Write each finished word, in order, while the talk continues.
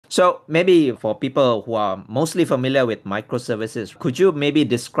So maybe for people who are mostly familiar with microservices, could you maybe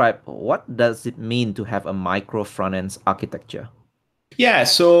describe what does it mean to have a micro front-end architecture? Yeah,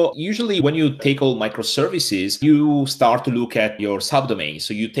 so usually when you tackle microservices, you start to look at your subdomains.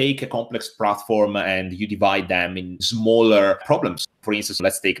 So you take a complex platform and you divide them in smaller problems. For instance,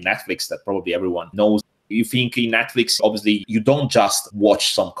 let's take Netflix that probably everyone knows. You think in Netflix, obviously, you don't just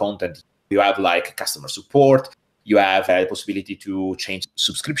watch some content. You have like customer support. You have a possibility to change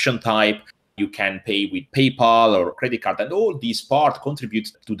subscription type. You can pay with PayPal or credit card. And all these parts contribute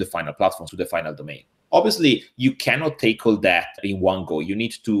to the final platform, to the final domain. Obviously, you cannot tackle that in one go. You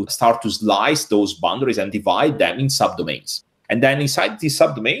need to start to slice those boundaries and divide them in subdomains. And then inside these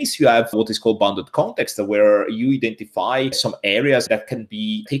subdomains, you have what is called bounded context, where you identify some areas that can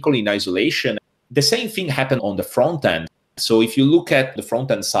be tackled in isolation. The same thing happened on the front end. So if you look at the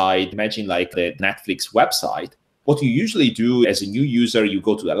front end side, imagine like the Netflix website. What you usually do as a new user, you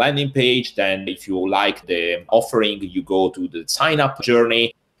go to the landing page. Then if you like the offering, you go to the sign up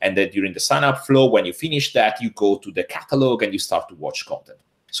journey. And then during the sign-up flow, when you finish that, you go to the catalog and you start to watch content.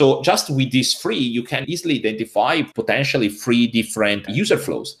 So just with these three, you can easily identify potentially three different user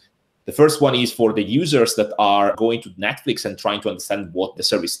flows. The first one is for the users that are going to Netflix and trying to understand what the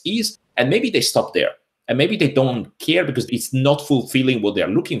service is. And maybe they stop there. And maybe they don't care because it's not fulfilling what they're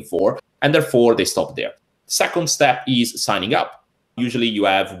looking for. And therefore, they stop there. Second step is signing up. Usually you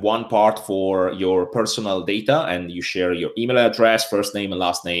have one part for your personal data and you share your email address, first name and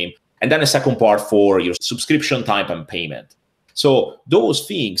last name, and then a second part for your subscription type and payment. So those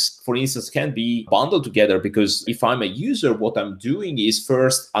things, for instance, can be bundled together because if I'm a user, what I'm doing is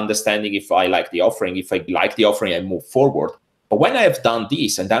first understanding if I like the offering. If I like the offering, I move forward. But when I have done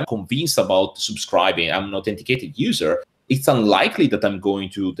this and I'm convinced about subscribing, I'm an authenticated user, it's unlikely that I'm going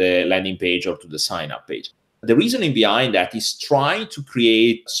to the landing page or to the sign up page. The reasoning behind that is trying to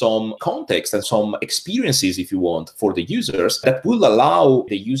create some context and some experiences, if you want, for the users that will allow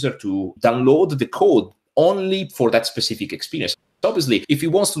the user to download the code only for that specific experience. Obviously, if he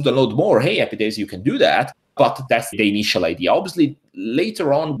wants to download more, hey, Happy Days, you can do that. But that's the initial idea. Obviously,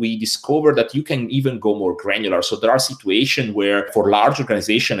 later on, we discovered that you can even go more granular. So there are situations where, for large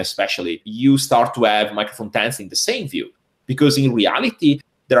organizations especially, you start to have Micro-Frontends in the same view. Because in reality,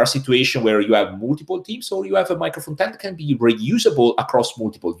 there are situations where you have multiple teams or you have a Micro-Frontend that can be reusable across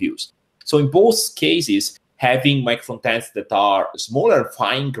multiple views. So in both cases, having Micro-Frontends that are smaller,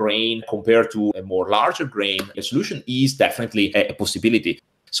 fine-grained compared to a more larger grain solution is definitely a possibility.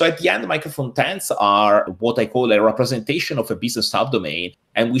 So at the end, Micro-Frontends are what I call a representation of a business subdomain,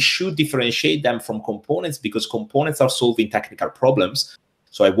 and we should differentiate them from components because components are solving technical problems.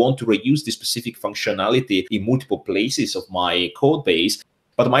 So I want to reuse the specific functionality in multiple places of my code base.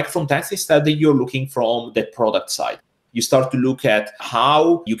 But Micro-Frontends, instead, you're looking from the product side. You start to look at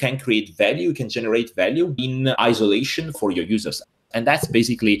how you can create value, you can generate value in isolation for your users. And that's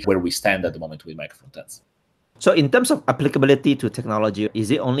basically where we stand at the moment with Micro-Frontends. So in terms of applicability to technology,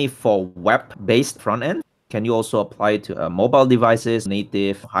 is it only for web-based front end? Can you also apply it to mobile devices,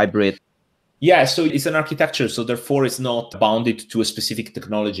 native, hybrid? Yeah, so it's an architecture, so therefore it's not bounded to a specific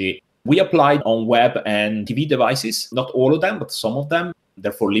technology. We applied on web and TV devices, not all of them, but some of them,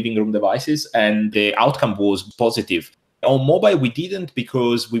 therefore living room devices, and the outcome was positive. On mobile, we didn't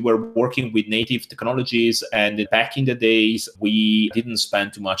because we were working with native technologies. And back in the days, we didn't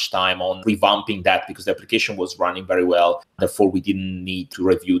spend too much time on revamping that because the application was running very well. Therefore, we didn't need to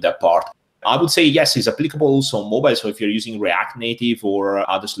review that part. I would say, yes, it's applicable also on mobile. So if you're using React Native or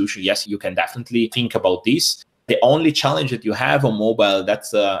other solution, yes, you can definitely think about this. The only challenge that you have on mobile,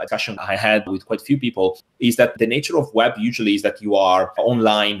 that's a discussion I had with quite a few people, is that the nature of web usually is that you are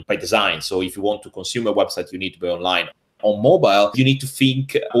online by design. So if you want to consume a website, you need to be online. On mobile, you need to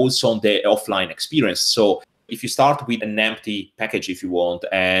think also on the offline experience. So if you start with an empty package, if you want,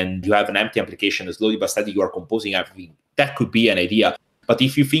 and you have an empty application, slowly but steadily you are composing everything, that could be an idea. But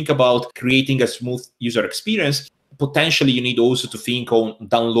if you think about creating a smooth user experience, potentially you need also to think on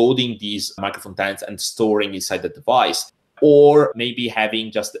downloading these Micro-Frontends and storing inside the device, or maybe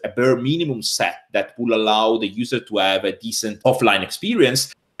having just a bare minimum set that will allow the user to have a decent offline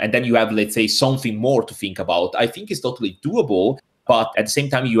experience. And then you have, let's say, something more to think about. I think it's totally doable, but at the same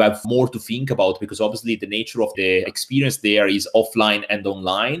time, you have more to think about because obviously the nature of the experience there is offline and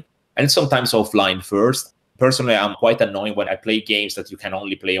online, and sometimes offline first. Personally, I'm quite annoyed when I play games that you can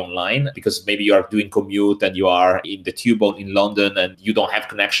only play online because maybe you are doing commute and you are in the tube in London and you don't have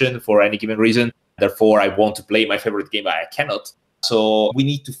connection for any given reason. Therefore, I want to play my favorite game, but I cannot. So we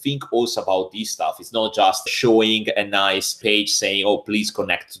need to think also about this stuff. It's not just showing a nice page saying, oh, please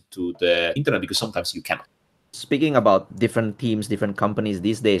connect to the internet, because sometimes you cannot. Speaking about different teams, different companies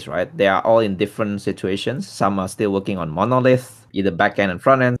these days, right? They are all in different situations. Some are still working on monolith, either backend and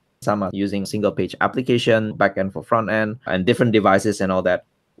front end. Some are using single page application, backend for front end, and different devices and all that.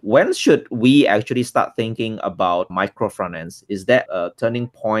 When should we actually start thinking about micro front ends? Is that a turning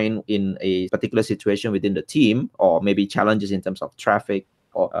point in a particular situation within the team, or maybe challenges in terms of traffic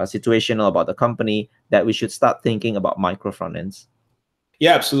or situational about the company that we should start thinking about micro front ends?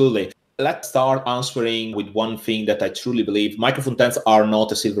 Yeah, absolutely. Let's start answering with one thing that I truly believe. Micro-Frontends are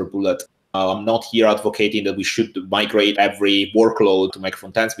not a silver bullet. I'm not here advocating that we should migrate every workload to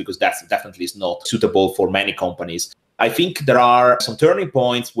Micro-Frontends, because that's definitely is not suitable for many companies. I think there are some turning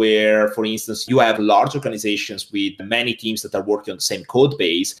points where, for instance, you have large organizations with many teams that are working on the same code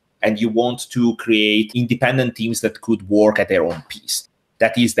base, and you want to create independent teams that could work at their own pace.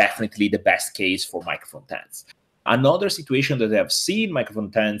 That is definitely the best case for Micro-Frontends. Another situation that I've seen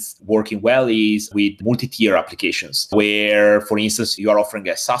Micro-Frontends working well is with multi-tier applications, where, for instance, you are offering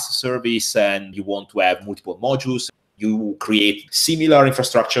a SaaS service and you want to have multiple modules. You create similar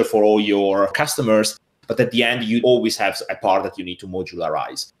infrastructure for all your customers, but at the end, you always have a part that you need to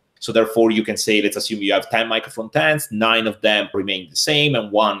modularize. So therefore, you can say, let's assume you have 10 Micro-Frontends, 9 of them remain the same,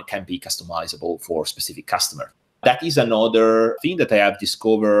 and 1 can be customizable for a specific customer. That is another thing that I have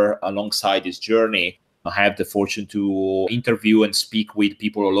discovered alongside this journey. I have the fortune to interview and speak with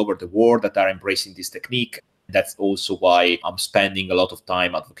people all over the world that are embracing this technique. That's also why I'm spending a lot of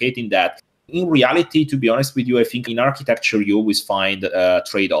time advocating that. In reality, to be honest with you, I think in architecture, you always find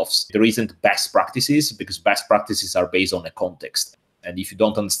trade-offs. There isn't best practices, because best practices are based on a context. And if you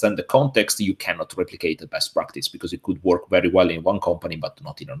don't understand the context, you cannot replicate the best practice, because it could work very well in one company, but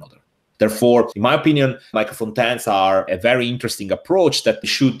not in another. Therefore, in my opinion, micro-frontends are a very interesting approach that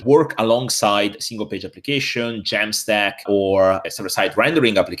should work alongside single-page application, Jamstack, or server-side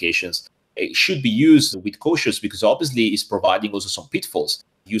rendering applications. It should be used with cautious, because obviously it's providing also some pitfalls.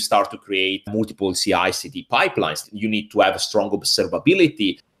 You start to create multiple CI/CD pipelines. You need to have a strong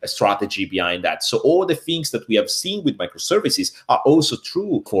observability strategy behind that. So all the things that we have seen with microservices are also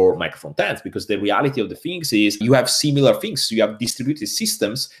true for micro-frontends, because the reality of the things is you have similar things. You have distributed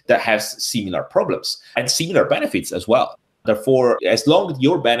systems that have similar problems and similar benefits as well. Therefore, as long as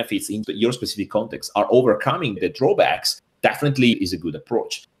your benefits in your specific context are overcoming the drawbacks, definitely is a good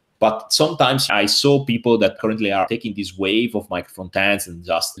approach. But sometimes I saw people that currently are taking this wave of micro-frontends and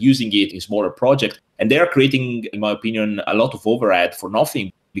just using it in smaller projects. And they're creating, in my opinion, a lot of overhead for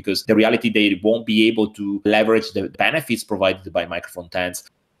nothing, because the reality, they won't be able to leverage the benefits provided by micro-frontends,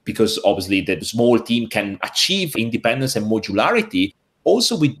 because obviously the small team can achieve independence and modularity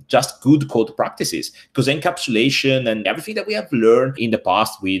also with just good code practices, because encapsulation and everything that we have learned in the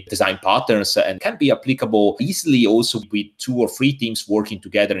past with design patterns and can be applicable easily also with 2 or 3 teams working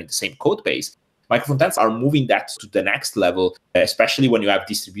together in the same code base. Micro-frontends are moving that to the next level, especially when you have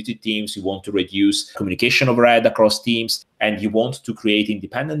distributed teams. You want to reduce communication overhead across teams, and you want to create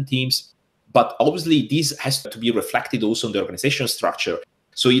independent teams. But obviously, this has to be reflected also in the organizational structure.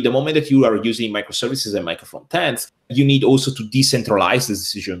 So in the moment that you are using microservices and micro-frontends, you need also to decentralize the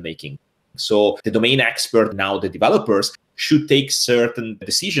decision-making. So the domain expert, now the developers, should take certain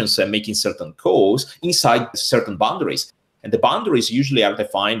decisions and making certain calls inside certain boundaries. And the boundaries usually are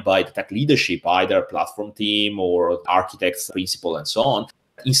defined by the tech leadership, either platform team or architects, principal, and so on.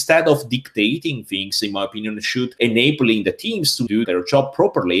 Instead of dictating things, in my opinion, should enabling the teams to do their job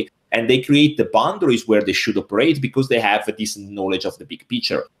properly. And they create the boundaries where they should operate, because they have a decent knowledge of the big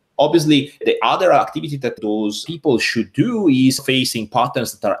picture. Obviously, the other activity that those people should do is facing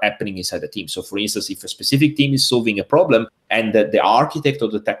patterns that are happening inside the team. So for instance, if a specific team is solving a problem and the architect or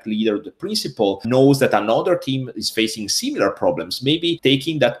the tech leader or the principal knows that another team is facing similar problems, maybe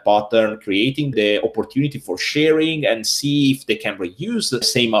taking that pattern, creating the opportunity for sharing and see if they can reuse the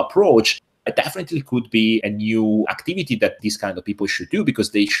same approach, it definitely could be a new activity that these kind of people should do,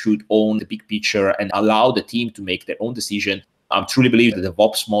 because they should own the big picture and allow the team to make their own decision. I truly believe that the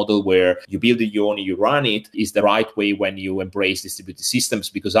DevOps model, where you build it, you own it, you run it, is the right way when you embrace distributed systems,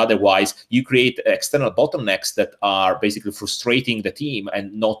 because otherwise you create external bottlenecks that are basically frustrating the team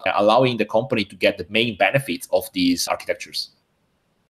and not allowing the company to get the main benefits of these architectures.